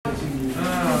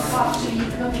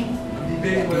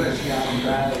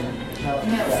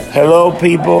Hello,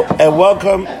 people, and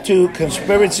welcome to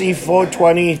Conspiracy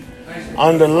 420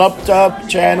 on the Lumped Up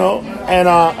channel. And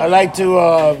I'd like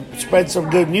to spread some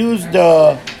good news.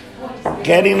 The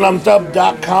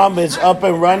GettingLumpedUp.com is up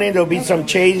and running. There'll be some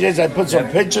changes. I put some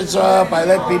pictures up. I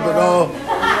let people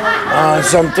know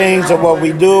some things of what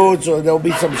we do. So there'll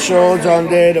be some shows on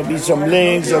there. There'll be some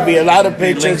links. There'll be a lot of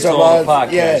pictures of us.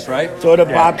 Podcast, right? So the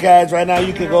podcast right now,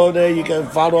 you can go there. You can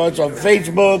follow us on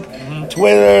Facebook,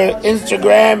 Twitter,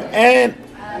 Instagram, and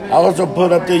I also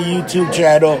put up the YouTube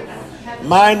channel.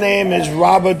 My name is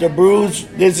Robert the Bruce.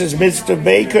 This is Mr.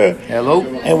 Baker. Hello.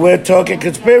 And we're talking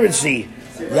conspiracy.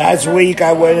 Last week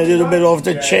I went a little bit off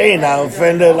the chain. I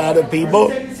offended a lot of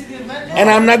people. And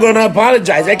I'm not going to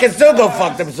apologize. They can still go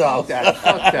fuck themselves.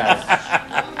 Fuck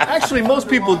that. Actually, most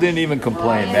people didn't even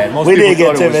complain, man. Most We people didn't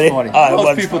thought get it was funny.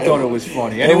 Most people it thought it was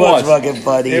funny. And it was fucking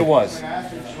funny. It was.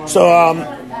 So,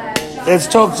 let's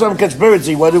talk some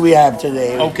conspiracy. What do we have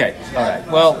today? Okay. All right.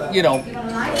 Well, you know,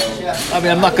 I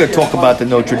mean, I'm not going to talk about the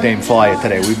Notre Dame fire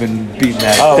today. We've been beating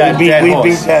that. We horse.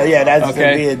 beat that. Yeah, that's Okay.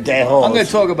 going to be a dead horse. I'm going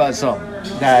to talk about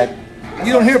something that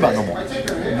you don't hear about no more.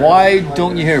 Why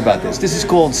don't you hear about this? This is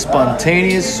called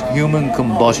spontaneous human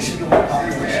combustion.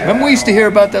 Remember we used to hear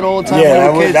about that all the time? Yeah,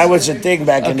 when we were kids? that was the thing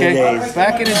back in the days.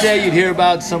 Back in the day, you'd hear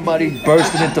about somebody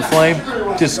bursting into flame.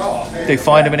 Just, they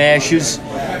find them in ashes,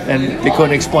 and they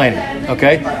couldn't explain it.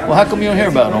 Okay? Well, how come you don't hear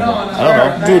about it no more? I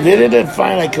don't know. Dude, didn't they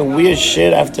find like a weird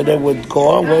shit after they were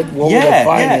gone? What were they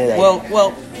finding? Yeah.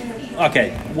 Well,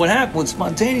 okay. What happened with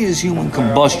spontaneous human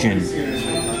combustion,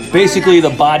 basically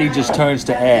the body just turns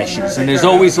to ashes. And there's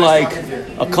always like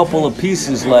a couple of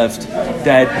pieces left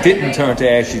that didn't turn to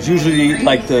ashes. Usually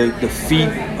like the feet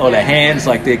or the hands,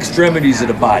 like the extremities of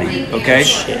the body, okay?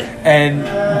 And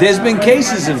there's been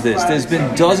cases of this. There's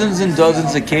been dozens and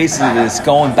dozens of cases of this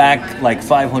going back like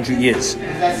 500 years.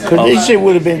 Because this shit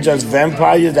would have been just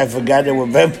vampires that forgot they were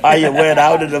vampires, went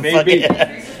out in the fucking...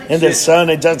 in the sun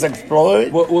and just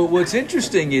exploded. What's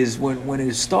interesting is when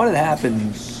it started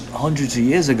happening hundreds of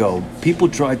years ago, people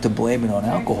tried to blame it on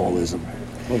alcoholism.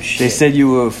 Oh, shit. They said you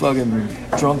were a fucking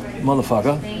drunk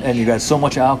motherfucker and you got so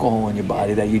much alcohol in your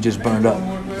body that you just burned up.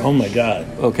 Oh my God.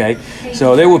 Okay,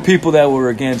 so there were people that were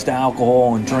against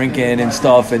alcohol and drinking and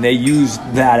stuff, and they used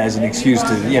that as an excuse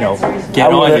to, you know,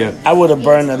 get on you. I would have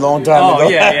burned a long time ago. Oh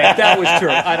yeah, if that was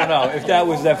true, I don't know. If that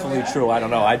was definitely true, I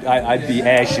don't know. I'd be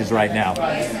ashes right now.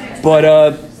 But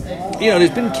you know,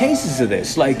 there's been cases of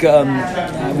this. Like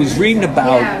I was reading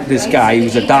about this guy. He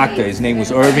was a doctor. His name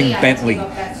was Irving Bentley.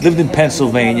 Lived in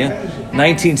Pennsylvania,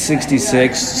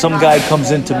 1966. Some guy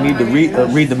comes in to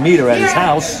read the meter at his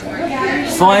house.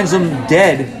 Finds him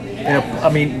dead,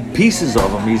 pieces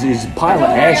of him. He's a pile of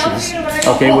ashes,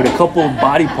 okay, with a couple of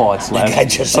body parts left. The guy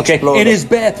just okay, exploded.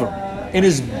 In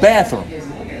his bathroom,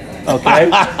 okay,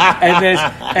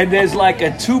 and there's like a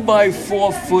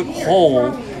 2x4 foot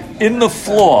hole in the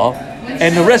floor,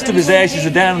 and the rest of his ashes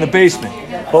are down in the basement.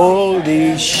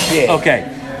 Holy shit. Okay,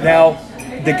 now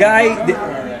the guy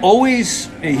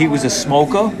he was a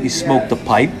smoker. He smoked a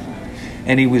pipe,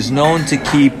 and he was known to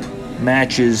keep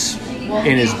matches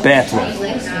in his bathroom.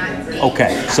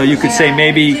 Okay, so you could say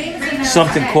maybe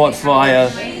something caught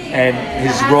fire and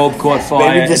his robe caught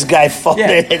fire. Maybe this guy fought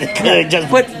it.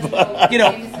 But you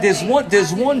know, there's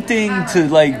one thing to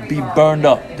like be burned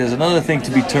up. There's another thing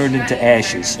to be turned into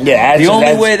ashes. Yeah, the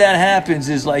only way that happens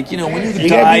is like, you know, when you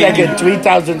gotta die. be like at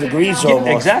 3,000 degrees almost.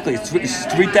 Exactly, it's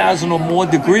 3,000 or more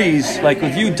degrees. Like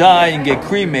if you die and get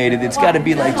cremated, it's got to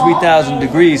be like 3,000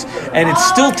 degrees, and it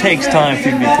still takes time for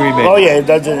you to be cremated. Oh yeah, it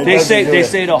doesn't. They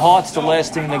say the heart's the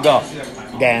last thing to go.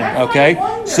 Damn. Okay,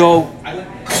 so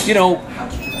you know.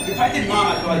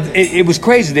 It was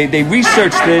crazy. They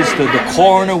researched this. The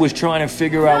coroner was trying to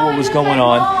figure out what was going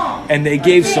on, and they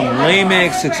gave some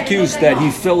lame-ass excuse that he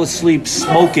fell asleep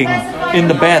smoking in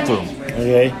the bathroom.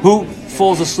 Okay. Who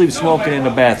falls asleep smoking in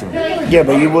the bathroom? Yeah,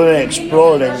 but you wouldn't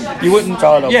explode and you wouldn't.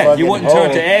 You wouldn't hole.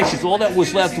 turn to ashes. All that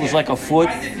was left was like a foot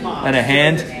and a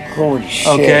hand. Holy shit.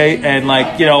 Okay, and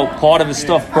like, you know, part of the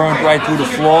stuff burned right through the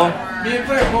floor,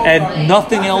 and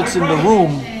nothing else in the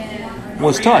room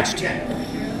was touched.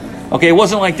 Okay, it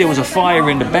wasn't like there was a fire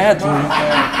in the bathroom.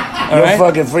 You're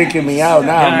fucking freaking me out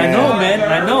now, man. I know, man.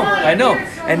 I know.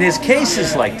 And there's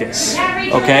cases like this,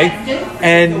 okay?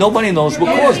 And nobody knows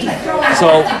what caused it.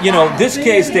 So, this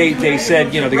case, they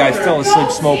said, the guy fell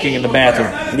asleep smoking in the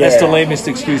bathroom. Yeah. That's the lamest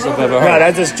excuse I've ever heard. No,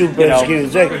 that's a stupid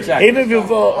excuse. Exactly. Even if you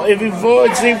fall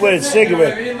asleep with a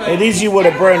cigarette, at least you would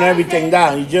have burned everything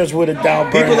down. You just would have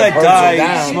burned People the that person die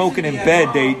down. smoking in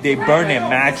bed, they burn their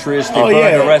mattress, they burn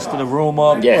yeah. the rest of the room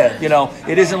up. Yeah.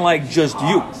 It isn't like just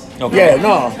you. Okay? Yeah,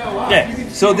 no. Yeah.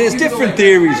 So there's different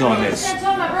theories on this.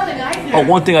 Oh,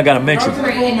 one thing I got to mention,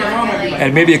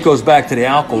 and maybe it goes back to the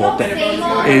alcohol thing,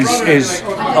 is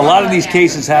a lot of these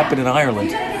cases happen in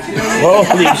Ireland.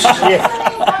 Holy shit.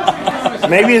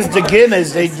 Maybe it's the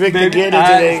Guinness. They drink the Guinness.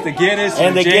 It's the Guinness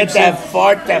and they Jameson. get that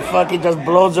fart that fucking just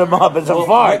blows them up. It's a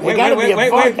fart. Wait, It gotta be a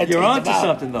fart. that You're takes onto them out.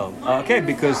 something, though. Okay,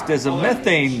 because there's a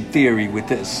methane theory with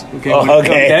this.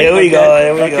 Okay, Here we go.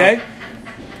 Okay.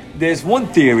 There's one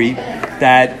theory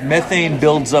that methane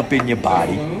builds up in your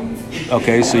body.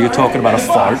 Okay, so you're talking about a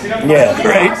fart. Yeah.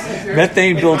 Right?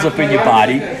 Methane builds up in your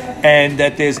body, and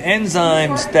that there's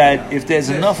enzymes that, if there's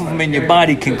enough of them in your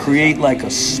body, can create like a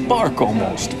spark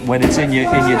almost when it's in your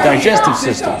digestive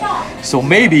system. So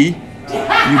maybe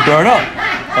you burn up.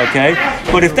 Okay?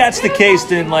 But if that's the case,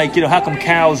 then how come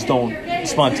cows don't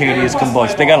spontaneous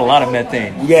combustion? They got a lot of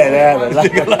methane. Yeah, they have it. They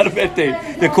got a lot of methane.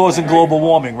 They're causing global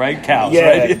warming, right? Cows, Yeah,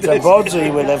 right?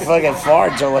 supposedly with the fucking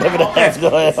farts or whatever the heck's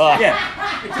going on. Yeah.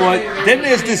 But then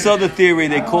there's this other theory,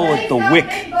 they call it the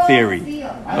wick theory.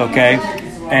 Okay?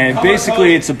 And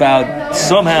basically it's about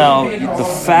somehow the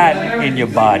fat in your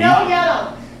body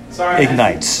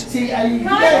ignites.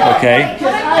 Okay?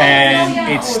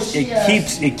 And it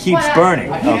keeps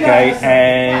burning, okay?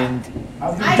 And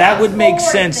that would make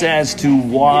sense as to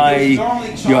why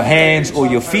your hands or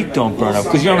your feet don't burn up,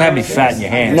 because you don't have any fat in your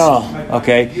hands. No.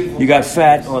 Okay, you got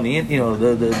fat on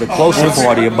the closer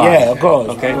part of your body. Yeah, of course.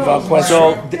 Okay, Without question.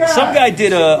 so some guy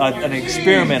did an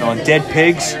experiment on dead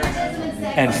pigs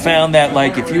and found that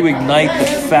if you ignite the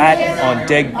fat on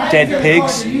dead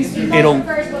pigs, it'll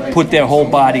put their whole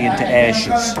body into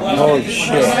ashes. Holy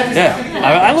shit. Yeah,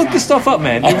 I looked this stuff up,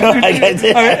 man. I'm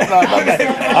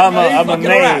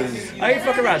amazed. I ain't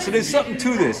fucking around. So there's something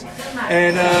to this.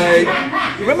 And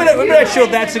remember that show,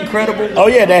 That's Incredible? Oh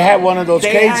yeah, they had one of those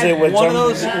They cases had with one of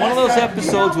those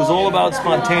episodes was all about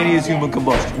spontaneous human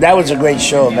combustion. That was a great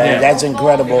show, man. Yeah. That's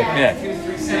incredible. Yeah.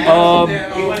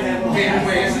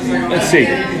 Let's see.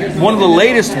 One of the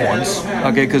latest ones,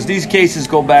 okay, because these cases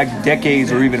go back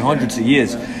decades or even hundreds of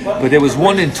years, but there was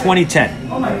one in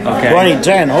 2010. Okay.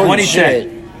 2010, holy shit.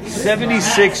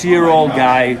 76-year-old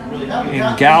guy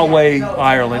in Galway,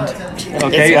 Ireland.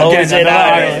 Okay, It's always again, in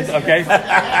another Ireland. Ireland. Okay,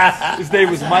 his name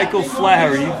was Michael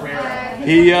Flaherty.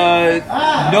 He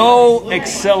no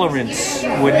accelerants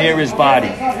were near his body.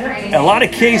 In a lot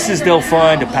of cases, they'll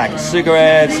find a pack of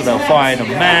cigarettes, or they'll find a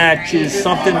matches,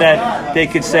 something that they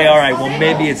could say, all right, well,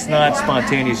 maybe it's not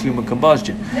spontaneous human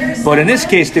combustion. But in this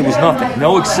case, there was nothing.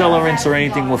 No accelerants or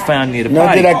anything were found near the body.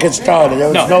 Nothing that could start it. There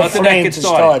was no nothing that flame could to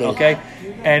start it. Okay,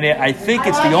 and I think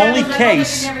it's the only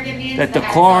case that the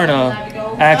coroner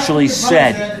actually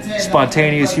said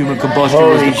spontaneous human combustion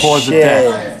was the cause of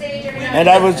death. And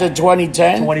that was in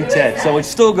 2010? 2010. So it's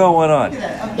still going on.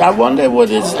 I wonder what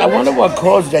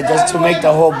caused that, just to make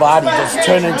the whole body just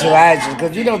turn into ashes.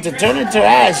 Because to turn into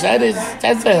ash,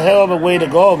 that's a hell of a way to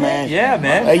go, man. Yeah,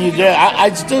 man. I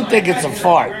still think it's a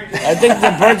fart. I think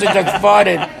the person just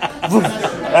farted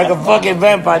like a fucking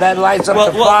vampire. That lights up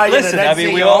the fire. Listen, and I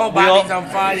mean, we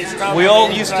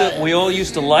all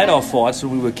used to light our farts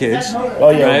when we were kids. Oh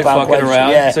yeah, right? Fucking question,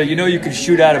 around. yeah. So you could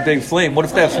shoot out a big flame. What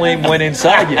if that flame went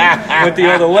inside you, went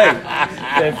the other way?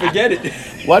 Then forget it.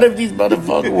 What if these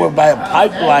motherfuckers were by a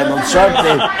pipeline or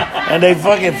something, and they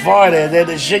fucking farted, and then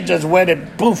the shit just went and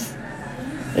poof?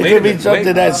 It could be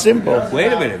something that simple.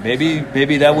 Wait a minute.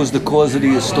 Maybe that was the cause of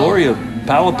the Astoria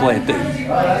power plant thing.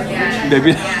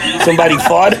 Maybe somebody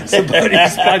farted.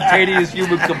 Somebody's spontaneous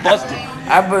human combustion.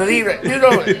 I believe it.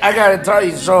 I gotta tell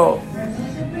you. So,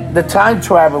 the time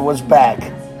travel was back.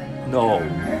 No.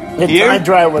 The time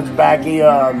travel was back. He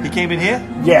came in here.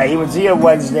 Yeah, he was here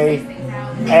Wednesday,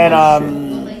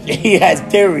 and he had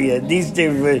these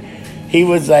theories. He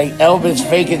was like Elvis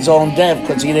faked his own death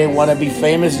because he didn't want to be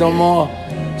famous no more.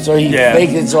 So he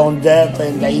faked his own death,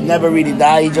 and he never really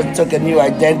died. He just took a new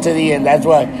identity, and that's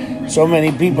why so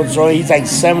many people. So he's like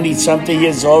 70-something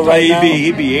years old right now.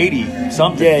 He'd be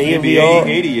 80-something. Yeah, he'd be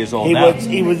 80 years old now.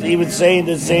 He was saying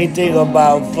the same thing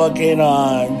about fucking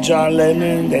John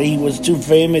Lennon, that he was too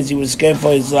famous. He was scared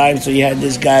for his life, so he had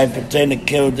this guy pretend to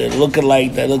kill the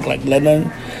lookalike that looked like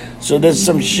Lennon. So there's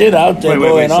some shit out there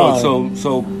going on.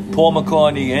 So Paul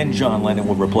McCartney and John Lennon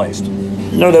were replaced.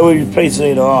 No, they were replaced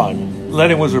later on.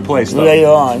 Lennon was replaced though. Later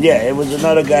on, yeah. It was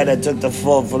another guy that took the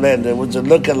fall for Lennon. It was a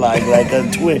lookalike, like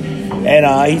a twin.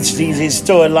 and he's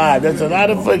still alive. There's a lot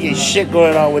of fucking shit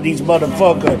going on with these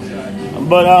motherfuckers.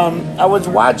 But I was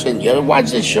watching. You ever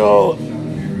watch the show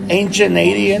Ancient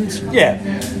Aliens? Yeah.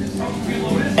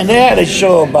 And they had a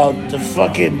show about the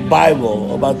fucking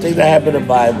Bible, about things that happened in the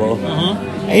Bible.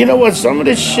 And you know what? Some of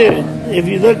this shit, if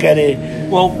you look at it,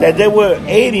 Well, that there were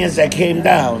aliens that came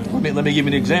down. let me give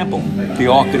you an example. The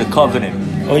Ark of the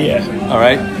Covenant. Oh yeah. All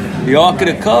right, the Ark of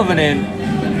the Covenant.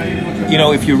 You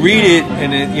know, if you read it,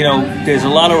 and there's a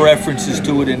lot of references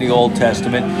to it in the Old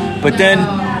Testament, but then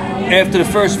after the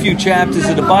first few chapters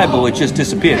of the Bible, it just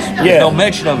disappears. There's no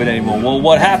mention of it anymore. Well,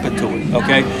 what happened to it?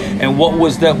 Okay, and what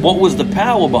was the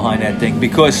power behind that thing?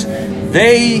 Because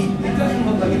there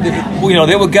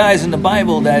were guys in the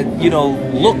Bible that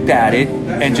looked at it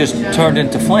and just turned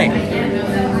into flame.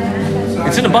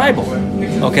 It's in the Bible.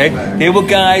 Okay, there were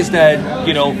guys that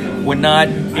were not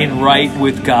in right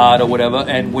with God or whatever,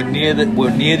 and were near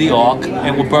the ark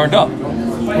and were burned up.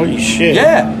 Holy shit.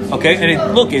 Yeah. Okay. And it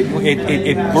broke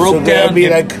So down. that'd be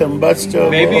like combustible.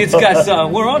 Maybe it's got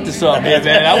something. We're onto something here,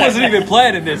 man. I wasn't even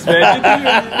planning this, man.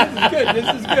 This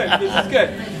is good.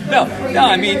 No.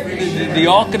 I mean, the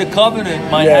Ark of the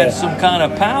Covenant might have some kind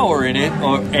of power in it,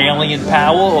 or alien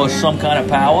power, or some kind of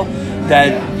power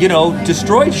that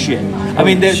destroyed shit. I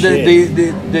mean,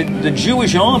 the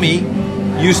Jewish army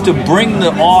used to bring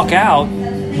the Ark out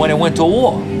when it went to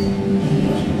war.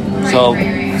 So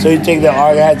you think the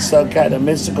Ark had some kind of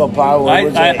mystical power?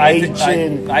 I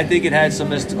think it had some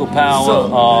mystical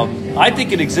power. I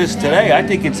think it exists today. I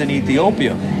think it's in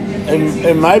Ethiopia.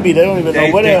 It might be. They don't even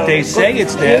know what they say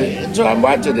it's there. So I'm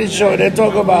watching this show. They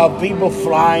talk about people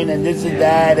flying and this and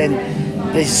that, and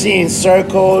they see in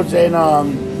circles, and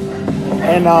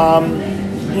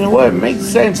you know what? It makes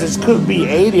sense. It could be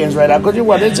aliens right now. Because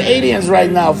there's aliens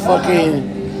right now. Fucking.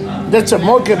 There's a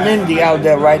Morgan Mindy out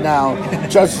there right now,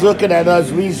 just looking at us,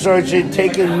 researching,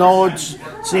 taking notes,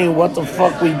 seeing what the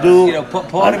fuck we do.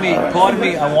 Part of me,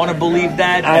 I want to believe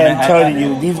that. I am telling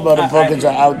you, these motherfuckers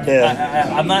are out there.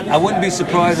 I wouldn't be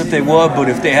surprised if they were, but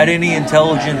if they had any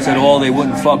intelligence at all, they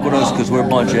wouldn't fuck with us because we're a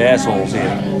bunch of assholes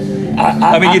here.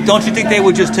 Don't you think they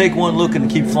would just take one look and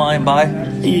keep flying by?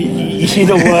 You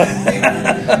know what?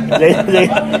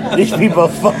 These people are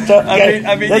fucked up.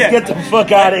 Let's get the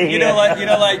fuck out of here.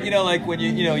 Like when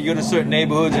you go to certain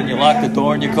neighborhoods and you lock the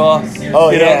door in your car.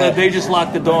 They just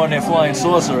lock the door on their flying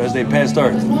saucer as they passed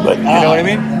Earth. But, you know what I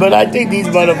mean? But I think these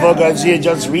motherfuckers here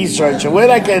just researching. We're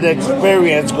like an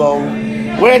experience go.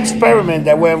 We're an experiment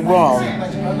that went wrong.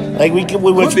 Like we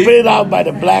were spit out by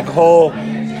the black hole.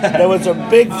 There was a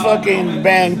big fucking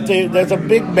bang. There's a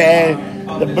big bang.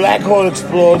 The black hole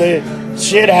exploded.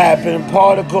 Shit happened.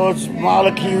 Particles,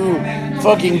 molecule,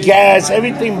 fucking gas.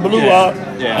 Everything blew up.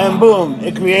 Yeah. And boom,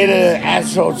 it created an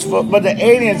astro's foot. But the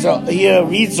aliens are here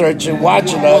researching,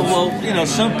 watching us. Well,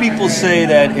 some people say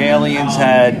that aliens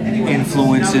had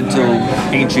influence into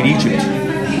ancient Egypt.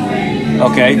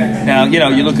 Okay, now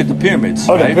you look at the pyramids.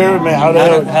 Oh, right? The pyramid.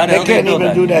 They can't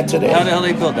even do that today. How the hell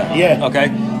they built that? Yeah.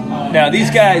 Okay. Now these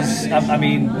guys,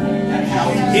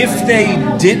 if they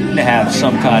didn't have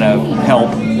some kind of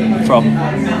help from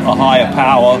a higher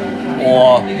power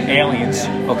or aliens,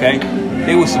 okay,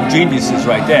 they were some geniuses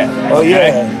right there. Oh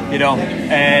okay? Yeah.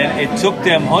 And it took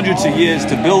them hundreds of years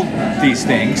to build these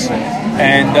things,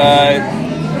 and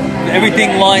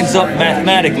everything lines up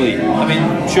mathematically.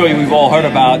 I'm sure we've all heard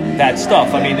about that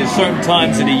stuff. There's certain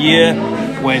times of the year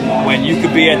when you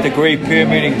could be at the Great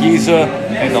Pyramid in Giza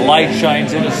and the light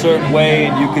shines in a certain way,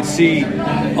 and you could see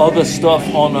other stuff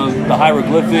on the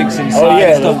hieroglyphics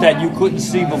inside, stuff that you couldn't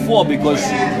see before because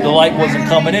the light wasn't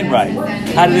coming in right.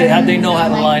 How did they know how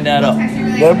to line that up?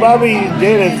 They probably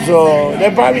did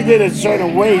it a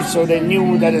certain way so they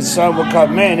knew that the sun would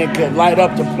come in and could light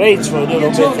up the plates for a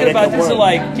little bit. Talking about this,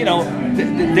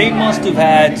 they must have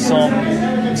had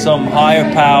some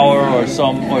higher power or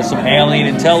some alien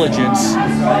intelligence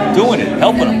doing it,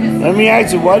 helping them. Let me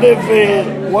ask you, what if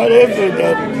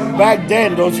back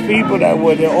then those people that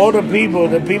were the older people,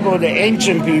 the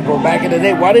ancient people back in the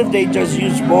day, what if they just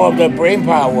used more of their brain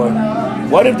power?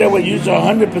 What if they would use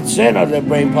 100% of their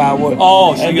brain power?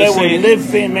 Oh, so and you're they saying... were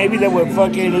lifting, maybe they were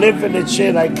fucking lifting the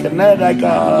shit like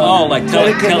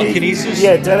telekinesis?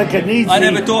 Yeah, telekinesis. I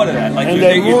never thought of that. Like and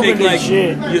you think like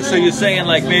shit. So you're saying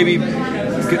like maybe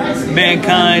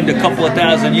mankind a couple of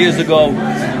thousand years ago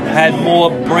had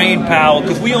more brain power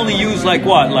because we only use like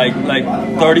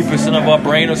 30% of our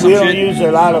brain or something. We don't use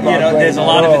a lot of our brain. There's a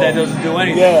lot of it that doesn't do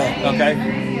anything. Yeah. Okay.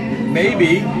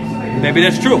 Maybe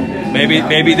that's true.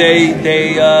 Maybe they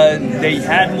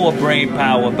had more brain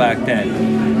power back then.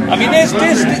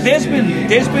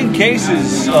 There's been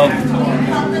cases of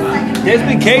There's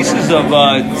been cases of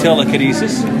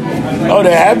telekinesis. Oh,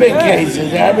 there have been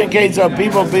cases. There have been cases of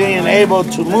people being able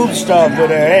to move stuff with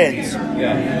their heads.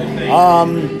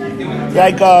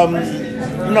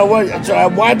 You know what? So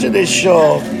I'm watching this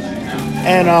show,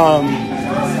 and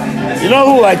you know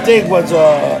who I think was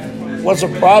a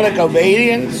product of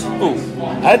aliens? Ooh.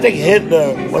 I think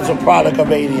Hitler was a product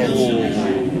of aliens.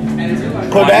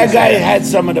 Because that guy had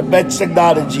some of the best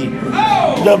technology.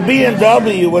 The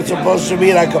BMW was supposed to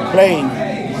be like a plane.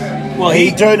 Well,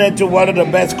 he turned into one of the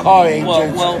best car agents.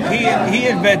 Well, he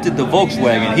invented the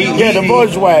Volkswagen. The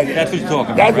Volkswagen. That's what you're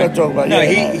talking about. That's what I'm talking about. No,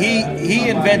 yeah. he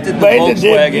invented the but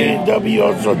Volkswagen. But BMW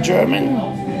also German?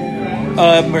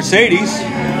 Mercedes.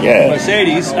 Yeah.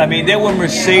 Mercedes. I mean, there were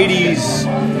Mercedes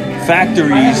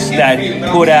factories that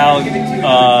put out,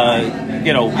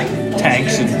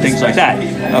 tanks and things like that.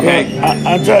 Okay. Well,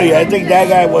 I'll tell you, I think that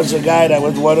guy was a guy that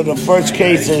was one of the first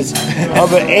cases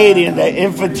of an alien that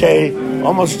infiltrated,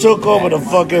 almost took over the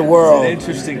fucking world.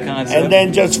 Interesting concept. And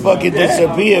then just fucking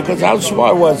disappeared. Because how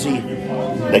smart was he?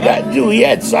 The guy, dude, he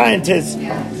had scientists.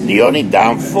 The only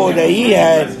downfall that he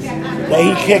had, that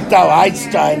he kicked out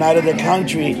Einstein out of the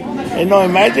country. And no,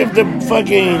 imagine if the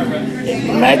fucking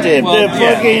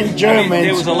Germans. I mean,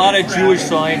 there was a lot of Jewish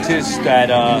scientists that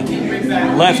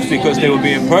left because they were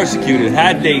being persecuted.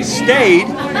 Had they stayed,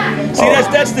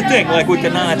 that's the thing. Like with the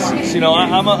Nazis,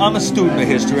 I'm a student of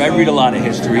history. I read a lot of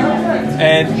history,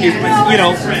 and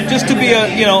just to be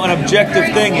an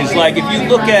objective thing is like if you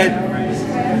look at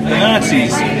the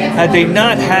Nazis, had they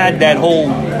not had that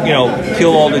whole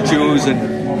kill all the Jews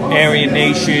and Aryan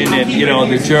nation and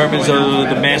the Germans are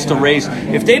the master race.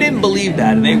 If they didn't believe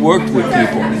that and they worked with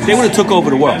people, they would have took over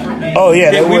the world. Oh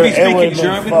yeah, we'd be speaking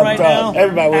German right now.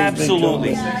 Everybody would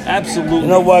absolutely. You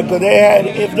know what? Because they had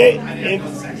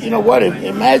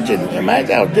imagine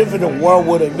how different the world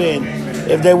would have been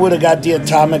if they would have got the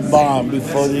atomic bomb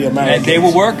before the Americans. And they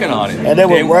were working on it. And they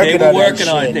were working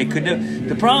on it. They couldn't.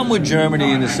 The problem with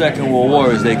Germany in the Second World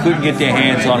War is they couldn't get their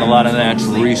hands on a lot of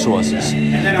natural resources.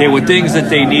 There were things that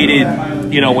they needed.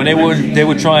 When they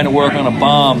were trying to work on a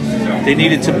bomb, they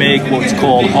needed to make what's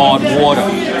called hard water.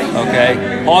 Okay,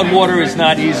 hard water is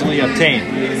not easily obtained,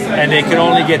 and they could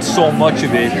only get so much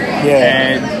of it.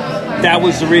 Yeah. And that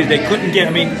was the reason they couldn't get.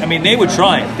 I mean, they were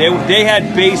trying. They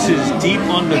had bases deep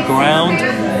underground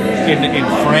in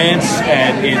France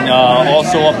and in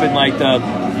also up in like the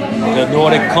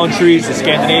Nordic countries, the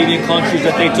Scandinavian countries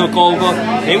that they took over.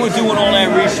 They were doing all that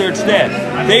research there.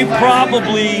 They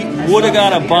probably would have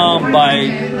got a bomb by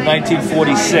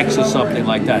 1946 or something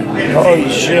like that. Holy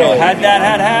shit! Had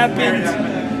that happened,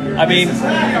 I mean,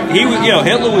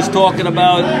 Hitler was talking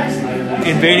about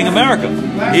invading America.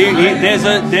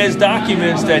 There's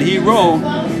documents that he wrote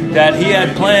that he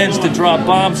had plans to drop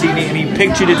bombs, and he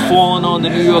pictured it falling on the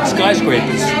New York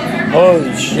skyscrapers.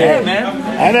 Holy shit. Yeah, man.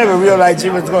 I never realized he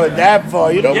was going that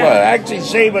far. You know what? Actually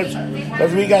saved us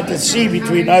because we got the sea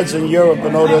between us and Europe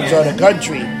and all those other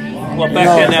countries. Well, back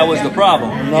then that was the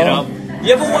problem.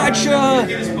 You ever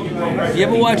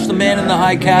watch The Man in the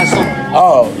High Castle?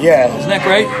 Oh, yeah. Isn't that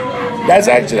great? That's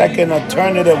actually like an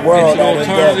alternative world. It's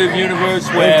an alternative universe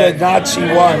where the Nazi won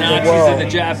the Nazis the world. and the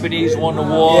Japanese won the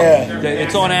war. Yeah.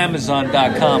 It's on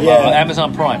Amazon.com, Yeah.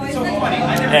 Amazon Prime.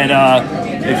 And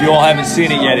if you all haven't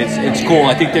seen it yet, it's cool.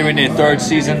 I think they're in their third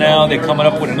season now. They're coming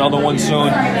up with another one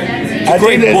soon. It's a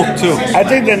great book, too. I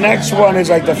think the next one is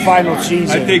like the final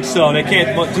season. I think so. They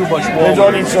can't do much more. There's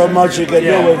only so much you can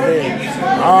do with it.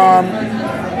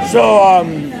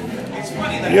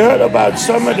 You heard about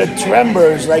some of the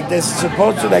tremors, like there's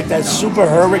supposed to like that super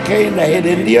hurricane that hit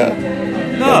India?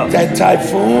 No. That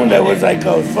typhoon that was like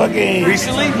a fucking...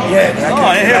 Recently? Yeah. Like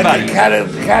I didn't hear about it.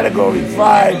 Category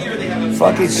 5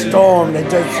 fucking storm that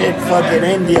just hit fucking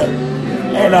India.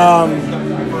 And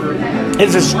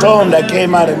it's a storm that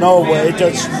came out of nowhere. It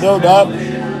just built up.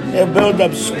 It built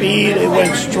up speed. It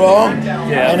went strong.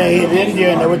 Yeah. And it hit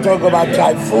India, and they were talking about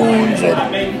typhoons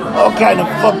and all kind of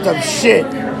fucked up shit.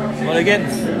 Well, again,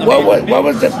 what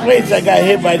was the place that got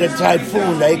hit by the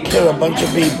typhoon that killed a bunch of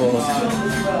people?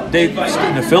 In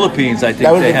the Philippines, I think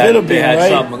that was they had right?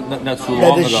 something not too long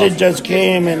ago. ago. The shit just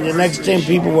came, and the next thing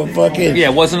people were fucking. Yeah,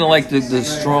 wasn't it like the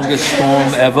strongest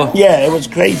storm ever? Yeah, it was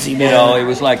crazy, man. It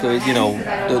was like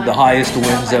the highest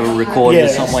winds ever recorded, or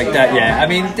something like that. Yeah, I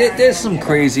mean, there's some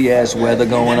crazy ass weather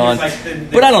going on,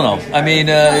 but I don't know. I mean,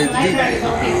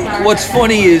 what's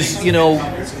funny is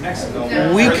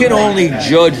we can only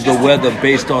judge the weather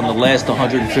based on the last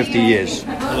 150 years.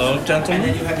 Hello,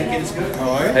 gentlemen.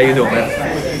 How you doing,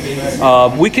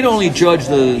 man? We can only judge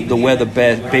the weather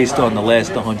based on the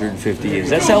last 150 years.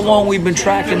 That's how long we've been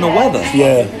tracking the weather.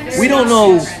 Yeah. We don't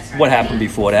know what happened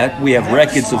before that. We have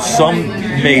records of some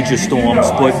major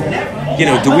storms, but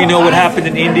do we know what happened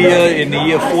in India in the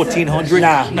year 1400?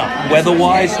 Nah. No.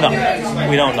 Weather-wise, no.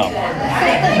 We don't know.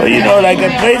 But like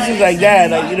in places like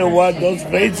that, like those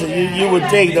places you would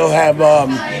think they'll have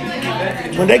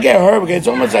when they get hurricanes, it's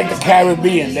almost like the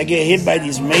Caribbean. They get hit by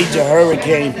these major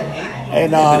hurricanes.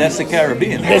 And but that's the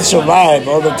Caribbean. They survive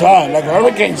all the time. Like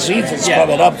hurricane season's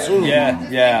coming up soon.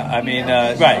 Yeah. I mean,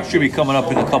 right, it should be coming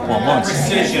up in a couple of months.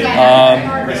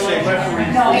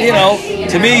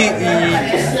 To me,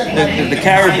 the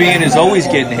Caribbean is always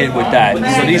getting hit with that.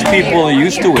 So these people are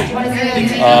used to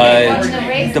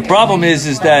it. The problem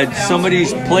is that some of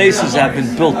these places have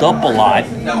been built up a lot.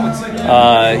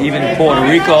 Even Puerto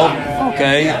Rico.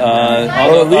 Okay.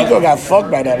 Puerto Rico got fucked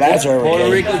by that last hurricane. Puerto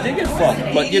Rico did get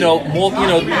fucked, but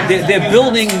they're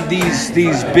building these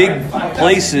big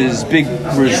places, big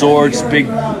resorts, big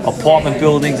apartment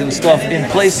buildings and stuff in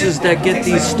places that get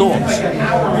these storms.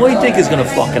 What do you think is going to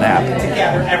fucking happen?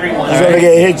 It's going to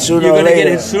get hit sooner or later. You're going to get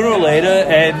hit sooner or later,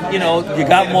 and you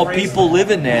got more people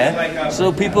living there,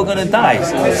 so people are going to die.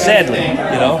 Sadly,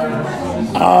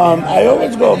 I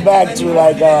always go back to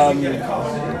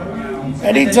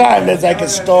anytime there's like a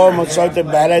storm or something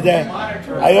bad like that,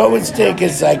 I always think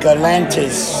it's like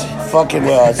Atlantis fucking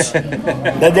with us.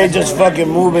 That they just fucking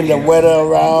moving the weather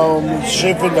around,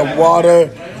 shifting the water,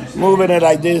 moving it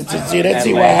like this to see. Let's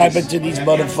see what happened to these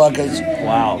motherfuckers.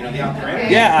 Wow.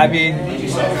 Yeah, I mean,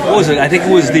 what was it? I think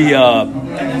it was the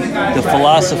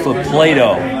philosopher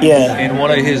Plato. Yeah. In one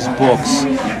of his books,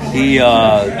 he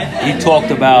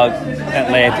talked about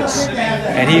Atlantis,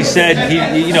 and he said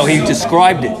he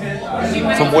described it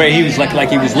from where he was like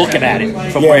he was looking at it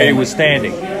from where he was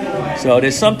standing. So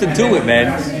there's something to it,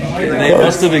 man. They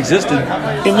must have existed.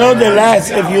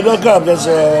 If you look up, there's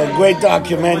a great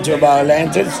documentary about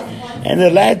Atlantis, and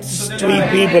the last 3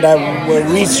 people that were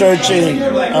researching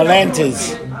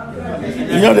Atlantis,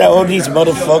 that all these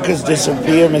motherfuckers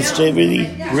disappear mysteriously?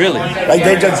 Really? Like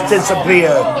they just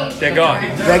disappear. They're gone.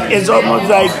 Like it's almost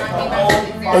like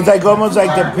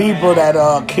the people that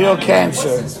cure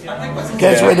cancer.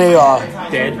 Guess where they are?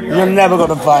 Dead. You're never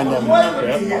gonna find them.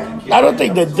 Yep. I don't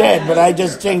think they're dead, but I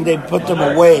just think they put them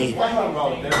away.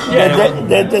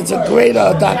 There's a great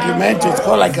documentary. It's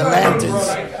called like Atlantis,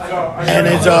 and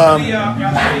it's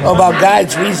about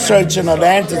guys researching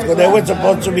Atlantis because they were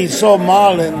supposed to be so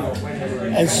modern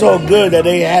and so good that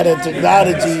they had a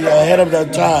technology ahead of their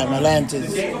time,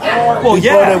 Atlantis. Well,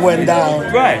 before they went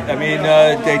down. Right. I mean,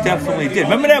 they definitely did.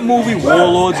 Remember that movie,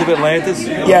 Warlords of Atlantis?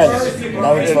 Yes.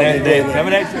 That was fucking good.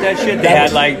 Remember that shit?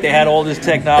 They had all this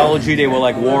technology. They were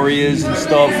like warriors and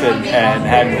stuff, and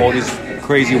had all these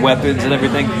crazy weapons and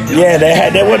everything. Yeah,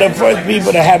 they were the first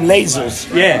people to have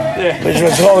lasers. Yeah. Which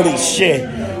was holy shit.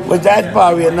 But that's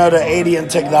probably another alien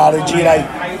technology.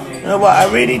 I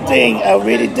really think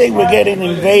we're getting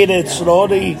invaded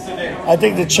slowly. I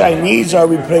think the Chinese are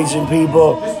replacing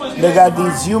people. They got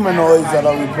these humanoids that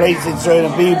are replacing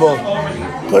certain people.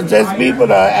 Because there's people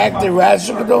that are acting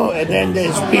rational, and then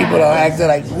there's people that are acting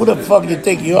like, who the fuck do you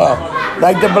think you are?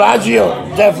 Like de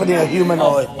Blasio, definitely a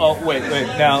humanoid. Oh, wait.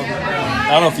 Now,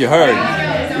 I don't know if you heard.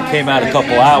 He came out a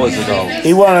couple hours ago.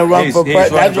 He want to run for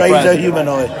president. That's why he's a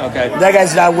humanoid. Okay. That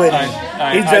guy's not winning.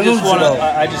 He's delusional.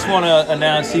 I just want to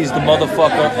announce he's the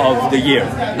motherfucker of the year.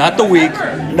 Not the week.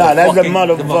 No, that's the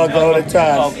motherfucker all the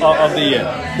time. Of the year.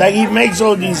 Like, he makes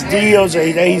all these deals,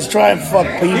 and he's trying to fuck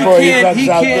people. He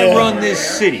can't run this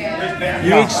city.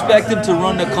 You expect him to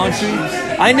run the country?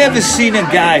 I never seen a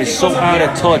guy so out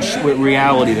of touch with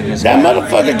reality than this guy. That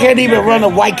motherfucker can't even run a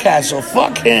White Castle.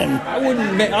 Fuck him. I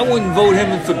wouldn't vote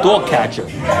him for dog catcher.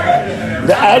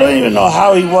 I don't even know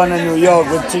how he won in New York.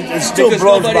 It still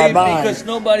blows my mind. Because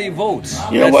nobody votes.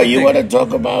 You know what? You want to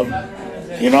talk about?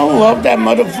 You know who helped that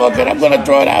motherfucker? I'm going to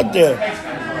throw it out there.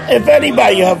 If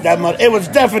anybody helped that motherfucker, it was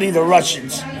definitely the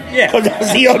Russians. Yeah. Because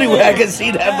that's the only way I can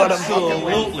see that motherfucker.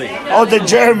 Absolutely. Or the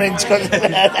Germans.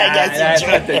 That's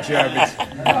not the Germans.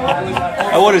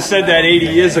 I would have said that 80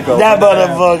 years ago. That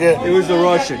motherfucker. It was the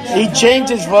Russians. He changed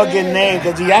his fucking name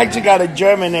because he actually got a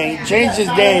German name. He changed his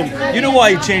name. You know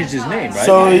why he changed his name,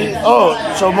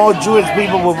 right? So more Jewish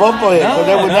people will vote for him because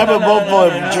they would never vote for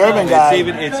a German guy.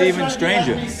 It's even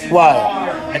stranger. Why?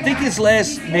 I think his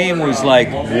last name was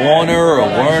like Warner or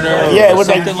Werner. Yeah, it was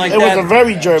something like that. It was a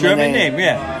very German name.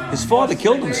 Yeah. His father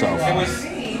killed himself.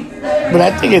 But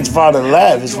I think his father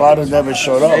left. His father never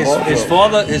showed up. His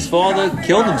father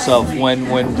killed himself when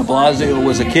De Blasio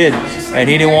was a kid, and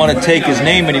he didn't want to take his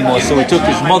name anymore, so he took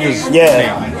his mother's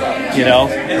name. You know,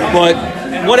 but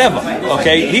whatever.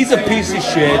 Okay, he's a piece of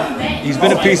shit. He's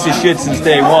been a piece of shit since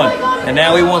day one, and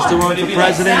now he wants to run for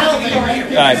president. All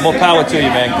right, more power to you,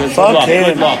 man. Good luck.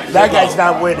 Good luck. That guy's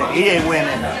not winning. He ain't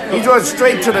winning. He's going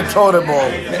straight to the totem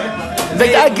pole. The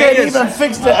guy can't even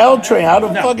fix the L train. How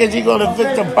the fuck is he going to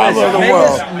fix the problem of the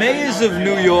world? Mayors of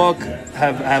New York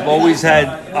have always had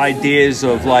ideas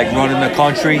of like running the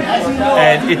country,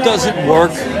 and it doesn't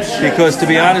work because, to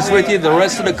be honest with you, the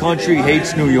rest of the country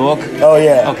hates New York. Oh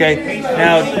yeah. Okay.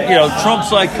 Now, you know,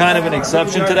 Trump's like kind of an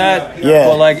exception to that. Yeah.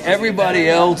 But like everybody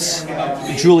else,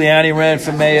 Giuliani ran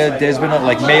for mayor. There's been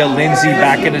like Mayor Lindsay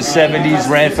back in the '70s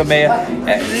ran for mayor.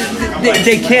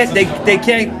 They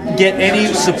can't get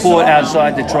any support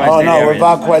outside the tri-state area.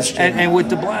 Without question. And with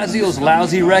De Blasio's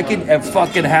lousy record and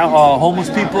fucking homeless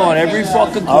people on every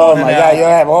fucking corner. Oh my God, you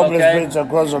have homeless people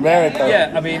across America.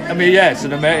 Yeah, I mean, yeah,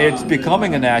 it's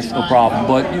becoming a national problem.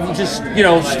 But you just, you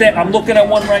know, I'm looking at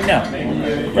one right now,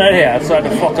 right here outside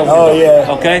the fucking window. Oh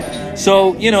yeah. Okay,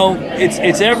 so you know,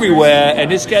 it's everywhere, and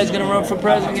this guy's gonna run for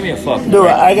president. Give me a fucking Dude,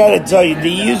 break. I gotta tell you, do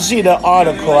you see the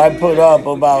article I put up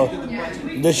about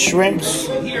the shrimps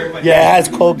that has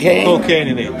cocaine? Cocaine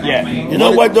in it. Yeah. You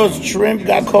know what? Those shrimp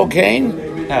got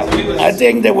cocaine. How? I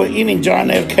think they were eating John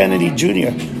F. Kennedy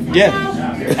Jr. Yeah,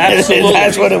 absolutely.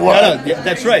 That's what it was. No,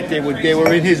 that's right. They were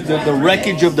in the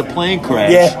wreckage of the plane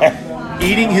crash. Yeah.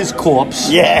 Eating his corpse.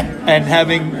 Yeah. And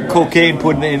having cocaine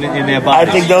put in their bodies.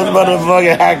 I think those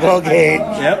motherfuckers had cocaine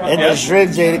in the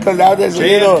shrimp jail because now there's a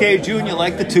little. JFK Jr.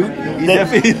 liked the toot.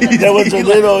 There was a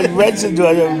little residue,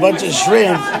 a bunch of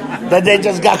shrimp that they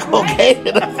just got cocaine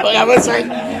in the fuck. I was like,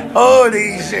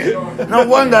 holy shit! No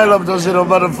wonder I love those little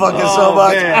motherfuckers so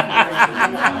much.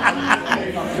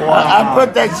 I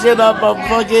put that shit up on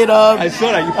fucking I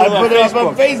saw that. You put it up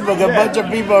on Facebook. A bunch of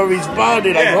people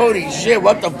responded like, "Holy shit!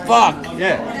 What the fuck?"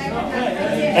 Yeah.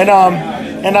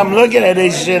 And I'm looking at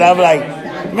this shit. I'm like,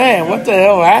 man, what the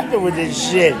hell happened with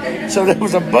this shit? So there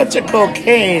was a bunch of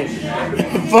cocaine.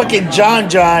 Fucking John.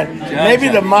 Maybe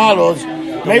the models.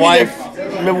 Maybe the wife.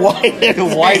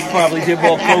 The wife probably did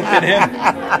more coke than him.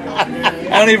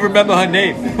 I don't even remember her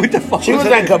name. What the fuck? She was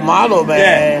like a model,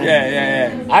 man.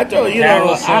 Yeah. I thought, you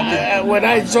know, when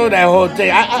I saw that whole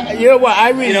thing, you know what? I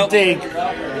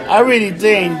really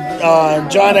think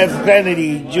John F.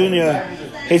 Kennedy Jr.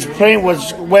 His plane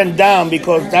went down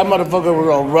because that motherfucker was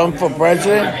gonna run for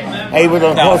president and he was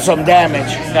gonna cause some damage.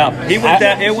 No, he went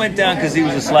down. It went down because he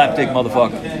was a slapdick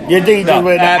motherfucker. You think he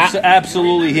went down?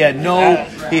 Absolutely, he had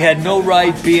no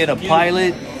right being a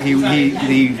pilot.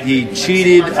 He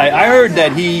cheated. I heard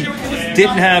that he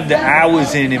didn't have the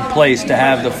hours in place to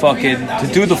have the to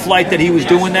do the flight that he was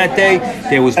doing that day.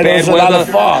 There was bad weather. A lot of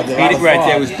fog.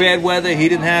 There was bad weather. He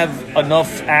didn't have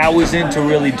enough hours in to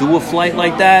really do a flight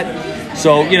like that.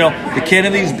 So, you know, the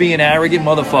Kennedys being arrogant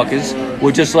motherfuckers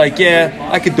were just like, yeah,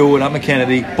 I could do it. I'm a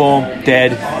Kennedy. Boom,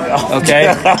 dead.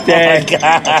 Okay, dead.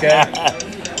 Okay.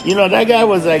 You know, that guy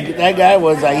was like,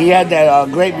 he had that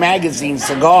great magazine,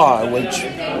 Cigar, which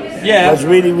was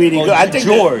really, really good. I think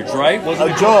George, right?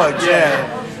 Wasn't George,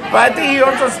 yeah. But I think he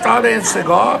also started in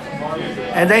Cigar,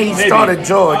 and then he started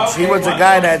George. He was a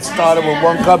guy that started with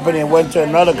one company and went to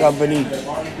another company.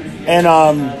 And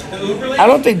I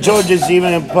don't think George is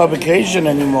even in publication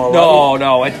anymore.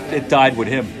 No, it died with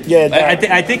him. Yeah,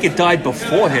 I think it died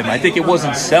before him. I think it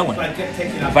wasn't selling.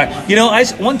 In fact, you know,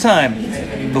 one time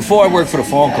before I worked for the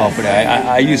phone company,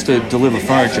 I used to deliver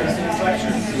furniture,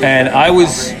 and I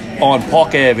was on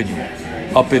Park Avenue,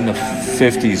 up in the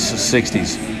 50s,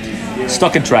 60s,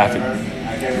 stuck in traffic,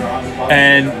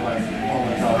 and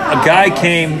a guy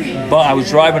came. But I was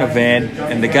driving a van,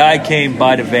 and the guy came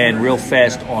by the van real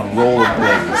fast on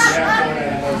rollerblades.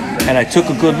 And I took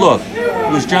a good look. It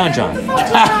was John. Okay?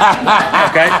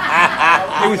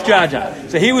 It was John.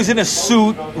 So he was in a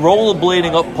suit,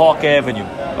 rollerblading up Park Avenue.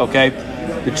 Okay?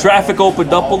 The traffic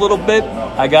opened up a little bit.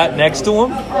 I got next to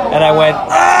him, and I went,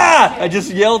 ah! I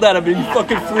just yelled at him, and he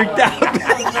fucking freaked out.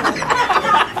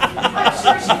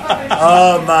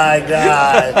 Oh, my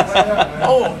God.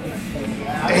 Oh.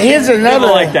 Here's another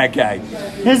like that guy.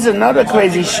 Here's another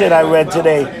crazy shit I read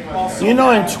today. You know,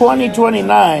 in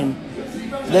 2029,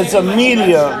 there's a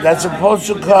meteor that's supposed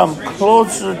to come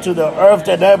closer to the Earth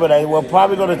than ever. That we're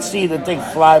probably going to see the thing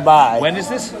fly by. When is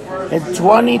this? In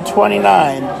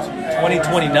 2029.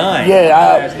 2029.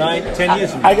 Yeah, that's 10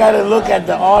 years. I got to look at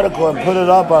the article and put it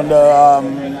up on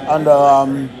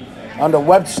the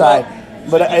website.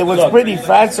 But it was pretty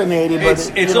fascinating.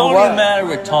 But It's only a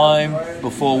matter of time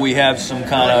before we have some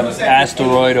kind of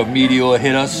asteroid or meteor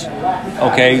hit us,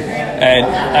 okay? And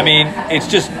I mean, it's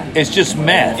just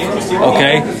math,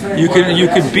 okay? You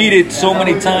could beat it so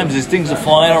many times as things are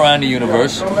flying around the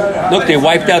universe. Look, they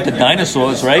wiped out the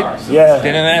dinosaurs, right? Yeah.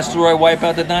 Did an asteroid wipe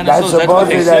out the dinosaurs? That's what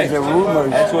they say. the rumors.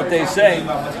 That's what they say.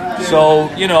 So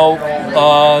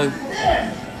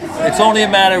it's only a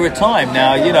matter of time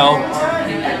now.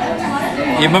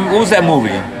 You remember, what was that movie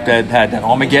that had that?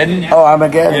 Armageddon? Oh,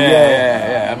 Armageddon,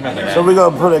 yeah. I remember that. So we're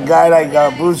going to put a guy like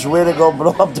Bruce Willis go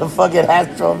blow up the fucking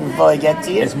Astro before he gets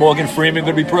here? Is Morgan Freeman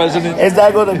going to be president? Is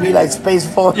that going to be like Space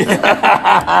Force?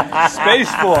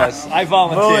 Space Force. I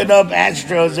volunteer. Blowing up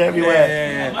Astros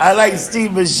everywhere. Yeah. I like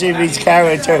Steve Buscemi's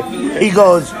character. He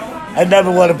goes, I never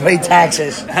want to pay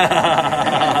taxes.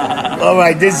 All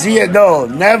right, this year, no,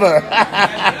 never.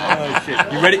 Oh,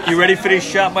 shit. You ready for this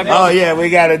shot, my brother? Oh, yeah, we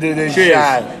got to do this Cheers.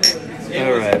 shot.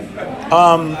 All right.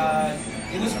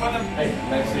 It was one of the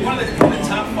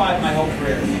top 5 my whole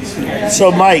career.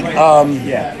 So, Mike,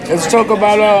 let's talk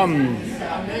about,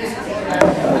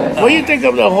 what do you think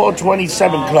of the whole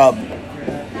 27 Club?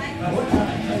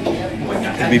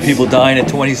 Could be people dying at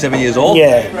 27 years old?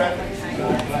 Yeah,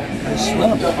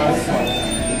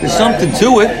 There's something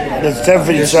to it. there's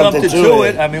definitely There's something to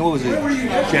it. I mean, what was it?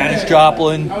 Janis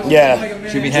Joplin, Yeah,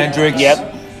 Jimi Hendrix, yep,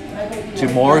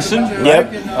 Jim Morrison,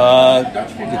 yep,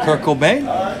 the Kurt Cobain,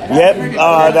 yep.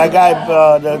 That guy,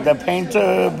 the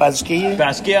painter, Basquiat.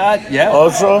 Basquiat, yeah.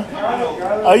 Also,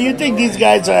 you think these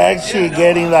guys are actually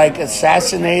getting like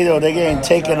assassinated, or they're getting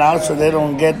taken out so they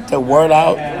don't get the word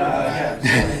out?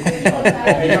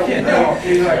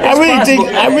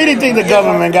 I really think the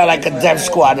government got like a death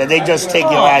squad that they just take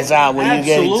your ass out when you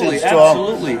get too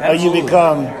strong, or you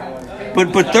become. But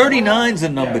 39's a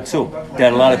number too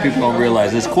that a lot of people don't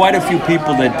realize. There's quite a few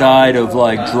people that died of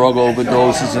like drug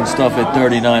overdoses and stuff at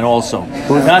 39 also.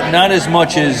 Not as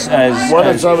much as What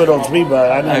are as some of those people?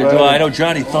 I know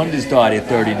Johnny Thunders died at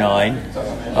 39.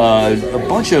 A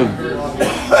bunch of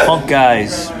punk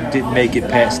guys didn't make it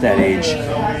past that age.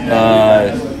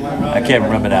 I can't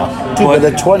remember now. Dude, but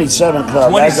the 27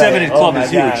 Club. 27 Club is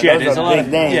huge. God, Yeah, those there's are a lot big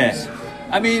of names. Yeah.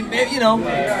 I mean,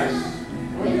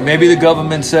 maybe the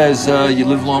government says you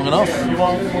live long enough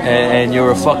and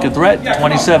you're a fucking threat.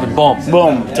 27, boom.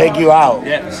 Boom, take you out.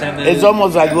 Yeah, send it. It's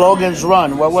almost like Logan's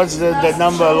Run. What's the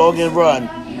number of Logan's Run?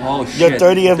 Oh Your shit!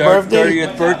 30th birthday?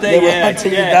 30th birthday. They were Yeah,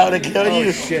 hunting you yeah. down to kill Oh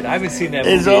you. shit! I haven't seen that.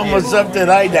 It's movie almost yet. something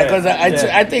like that. Because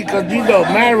I think,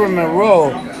 Marilyn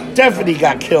Monroe definitely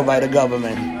got killed by the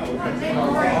government.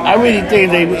 I really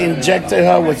think they injected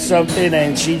her with something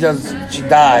and she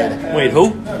died. Wait,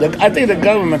 who? I think the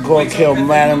government killed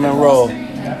Marilyn Monroe.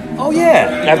 Oh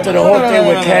yeah. After the whole thing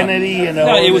with Kennedy and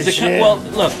all it was this shit. well.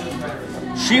 Look,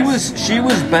 she was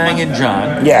banging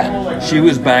John. Yeah. She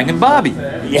was banging Bobby.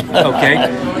 Yeah.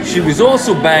 Okay. She was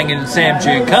also banging Sam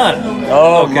Giancana.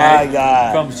 Oh, okay, my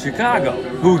God. From Chicago,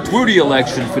 who threw the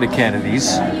election for the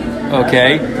Kennedys.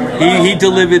 Okay. He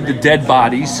delivered the dead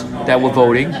bodies that were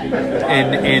voting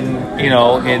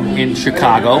in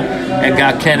Chicago and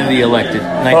got Kennedy elected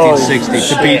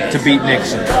 1960 to beat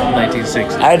Nixon in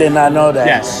 1960. I did not know that.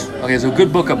 Yes. Okay, so a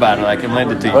good book about it. I can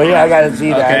lend it to you. Oh, yeah, I got to see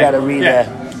that. Okay? I got to read Yeah.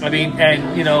 that. I mean,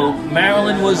 and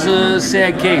Marilyn was a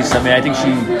sad case. I mean, I think she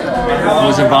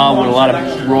was involved with a lot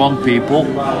of wrong people.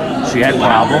 She had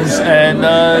problems, and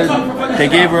they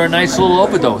gave her a nice little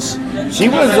overdose. She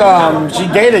was, she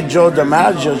dated Joe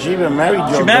DiMaggio. She even married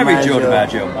Joe DiMaggio. She married Joe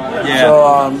DiMaggio. Yeah.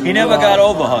 So, he never got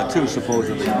over her, too,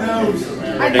 supposedly.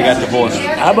 They got divorced.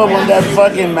 How about when that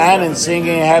fucking man is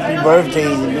singing Happy Birthday,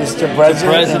 Mr.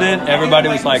 President? Everybody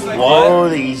was like, what?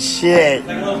 Holy shit.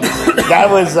 That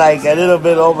was like a little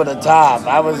bit over the top.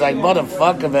 I was like,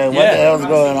 motherfucker, man. What the hell's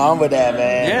going on with that,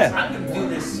 man?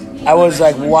 Yeah. I was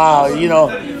like, wow.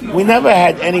 We never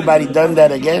had anybody done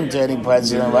that again to any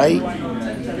president, right?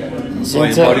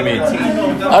 Wait, what do you mean?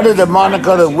 Other than Monica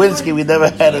Lewinsky, we never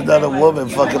had another woman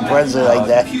fucking president like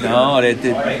that. No, they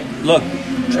did. Look,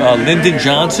 Lyndon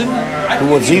Johnson Who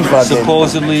was he fucking?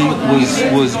 supposedly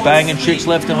was banging chicks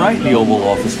left and right in the Oval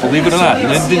Office. Believe it or not,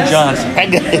 Lyndon Johnson.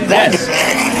 Yes.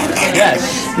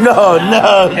 Yes. No.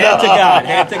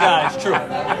 Hand to God, it's true.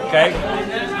 Okay?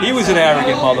 He was an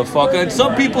arrogant motherfucker, and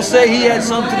some people say he had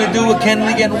something to do with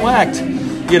Kennedy getting whacked.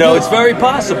 It's very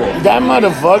possible. That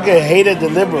motherfucker hated the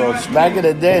liberals back in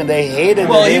the day, and they hated.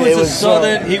 Well, them. he was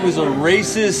It he was a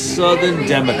racist Southern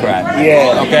Democrat.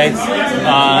 Yeah. Okay.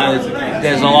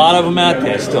 There's a lot of them out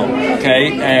there still.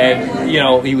 Okay, and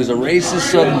he was a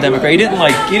racist Southern Democrat. He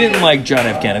didn't like John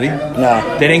F. Kennedy.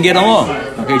 No. They didn't get along.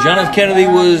 Okay, John F. Kennedy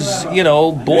was,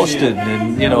 Boston,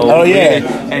 and Oh, yeah.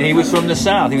 and he was from the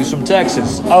South. He was from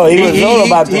Texas. Oh, he was all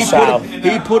about the South.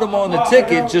 He put him on the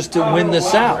ticket just to win the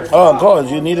South. Oh, of course,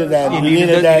 you needed that. You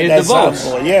needed that votes.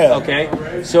 South. Yeah. Okay,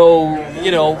 so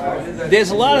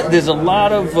there's a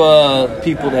lot of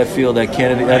people that feel that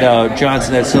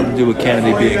Johnson had something to do with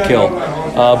Kennedy being killed.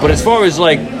 But as far as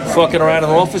like fucking around in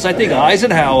the office, I think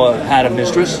Eisenhower had a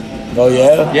mistress. Oh,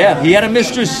 yeah? Yeah, he had a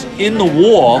mistress in the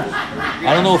war.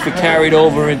 I don't know if it carried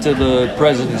over into the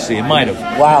presidency. It might have.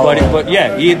 Wow. But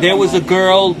yeah, there was a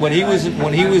girl when he was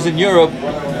in Europe,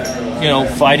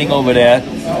 fighting over there.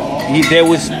 There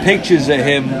was pictures of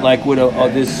him like with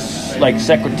this like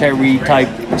secretary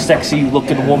type, sexy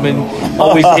looking woman,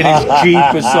 always in his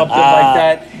Jeep or something like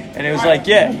that. And it was like,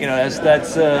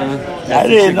 that's I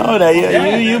didn't know that.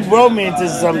 You brought me into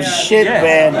some shit,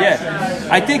 man. Yeah.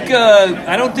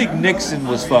 I don't think Nixon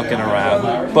was fucking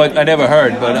around, but I never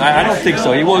heard. But I don't think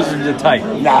so. He wasn't the type.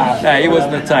 Nah, he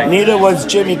wasn't the type. Neither was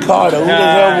Jimmy Carter. Who the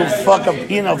hell would fuck a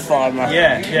peanut farmer?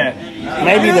 Yeah.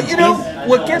 Maybe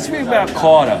what gets me about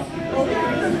Carter.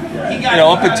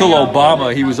 Up until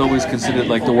Obama, he was always considered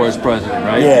like the worst president,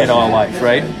 right? Yeah. In our life,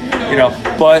 right?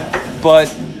 But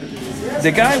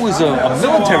the guy was a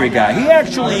military guy. He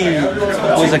actually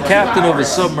was a captain of a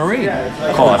submarine.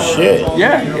 Carter. Oh, shit.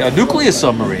 Yeah, a nuclear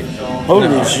submarine.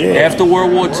 Holy shit. After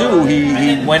World War II,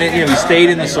 he went in, he stayed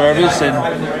in the service, and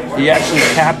he actually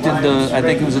captained I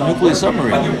think it was a nuclear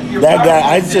submarine. That guy,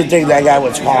 I just think that guy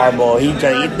was horrible.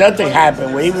 Nothing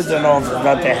happened. When he was in office,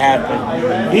 nothing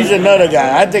happened. He's another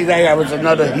guy. I think that guy was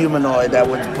another humanoid that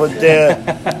was put there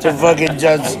to fucking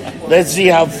just, let's see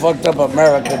how fucked up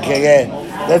America can get.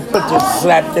 Let's put this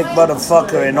slapdick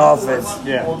motherfucker in office.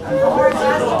 Yeah.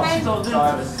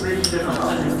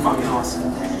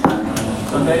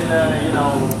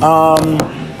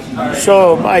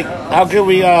 So, Mike, how can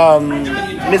we,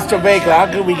 Mr. Baker, how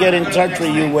can we get in touch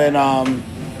with you when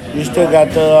you still got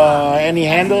any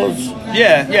handles?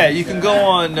 Yeah. You can go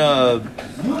on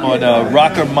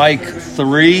Rocker Mike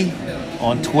 3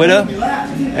 on Twitter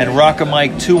and Rocker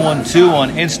Mike 212 on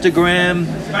Instagram.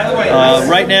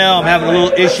 Right now, I'm having a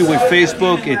little issue with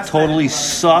Facebook. It totally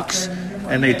sucks.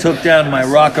 And they took down my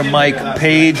Rocker Mike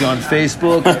page on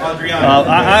Facebook.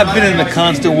 I've been in the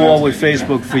constant war with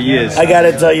Facebook for years. I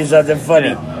gotta tell you something funny.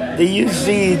 Yeah. Do you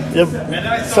see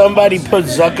somebody put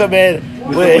Zuckerman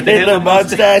with a Hitler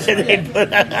mustache and they put...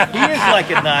 He is like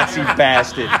a Nazi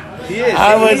bastard. He is.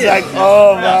 I was like,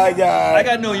 oh my God. I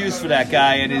got no use for that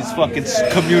guy and his fucking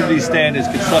community standards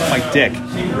can suck my dick.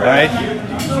 Alright?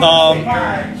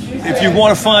 If you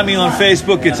want to find me on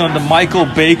Facebook, it's under Michael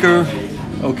Baker.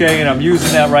 Okay, and I'm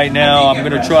using that right now. I'm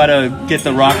going to try to get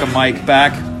the Rocker Mike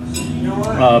back.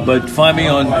 But find me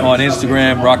on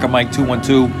Instagram, Rocker Mike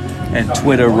 212, and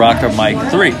Twitter, Rocker Mike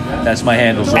 3. That's my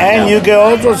handles right now. And you can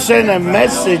also send a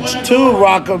message to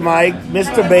Rocker Mike,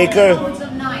 Mr. Baker,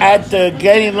 at the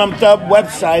Getting Lumped Up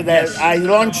website that I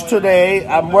launched today.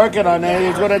 I'm working on it.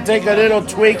 It's going to take a little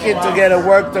tweaking to get it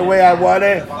work the way I want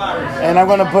it. And I'm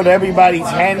going to put everybody's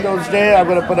handles there. I'm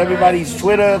going to put everybody's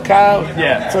Twitter account.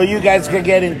 Yeah. So you guys can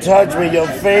get in touch with your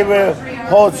favorite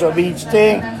hosts of each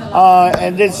thing.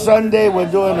 And this Sunday,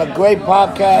 we're doing a great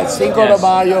podcast, Cinco de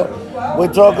Mayo.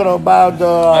 We're talking about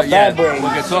the Bad Brains. We're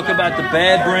going to talk about the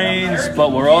Bad Brains,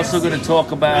 but we're also going to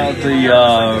talk about the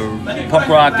punk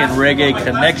rock and reggae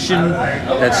connection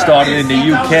that started in the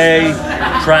UK,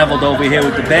 traveled over here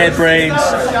with the Bad Brains.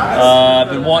 I've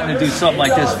been wanting to do something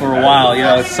like this for a while.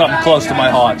 It's something close to my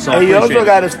heart. So and you also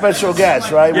got a special guest,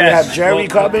 right? Yes. We have Jerry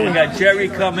coming. We got Jerry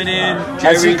coming in.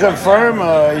 Has he confirmed?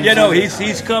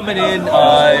 He's coming in.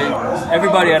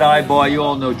 Everybody at iBar, you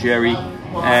all know Jerry.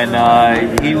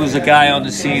 And he was a guy on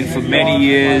the scene for many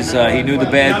years. He knew the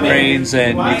Bad Brains,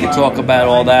 and we could talk about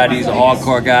all that. He's a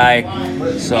hardcore guy.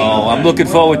 So I'm looking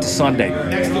forward to Sunday.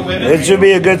 It should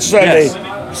be a good Sunday.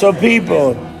 Yes. So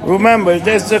people, remember, if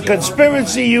there's a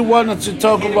conspiracy you want us to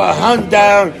talk about, hunt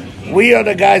down, we are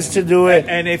the guys to do it.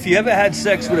 And if you ever had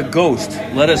sex with a ghost,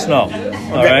 let us know.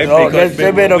 All right? There's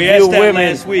been a we few asked that women.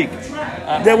 last week.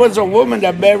 There was a woman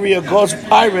that married a ghost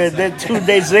pirate that 2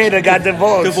 days later got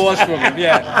divorced. Divorced from him,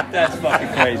 yeah. That's fucking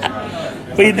crazy.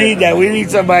 We need that. We need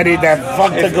somebody that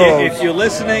fucked the ghost. If you're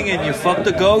listening and you fucked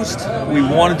the ghost, we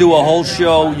want to do a whole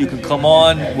show. You can come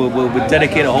on. We'll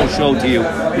dedicate a whole show to you.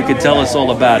 You can tell us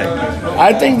all about it.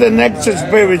 I think the next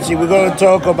conspiracy, we're going to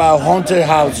talk about haunted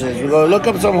houses. We're going to look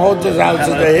up some haunted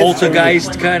houses.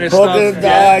 Poltergeist kind of Poltergeist,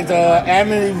 stuff.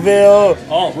 Amityville.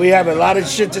 Oh. We have a lot of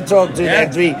shit to talk to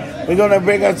next week. We're going to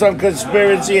bring up some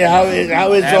conspiracy and how it's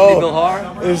Amityville all...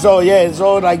 horror? It's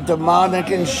all like demonic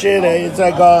and shit. It's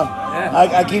like...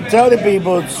 I keep telling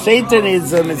people,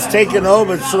 Satanism is taking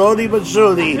over slowly but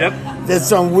surely. Yep. There's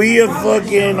some weird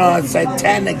fucking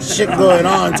satanic shit going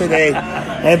on today,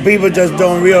 and people just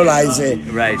don't realize it.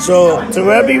 Right. So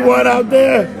to everyone out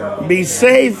there, be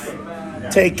safe,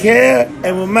 take care,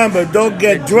 and remember, don't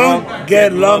get drunk,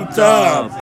 get lumped up.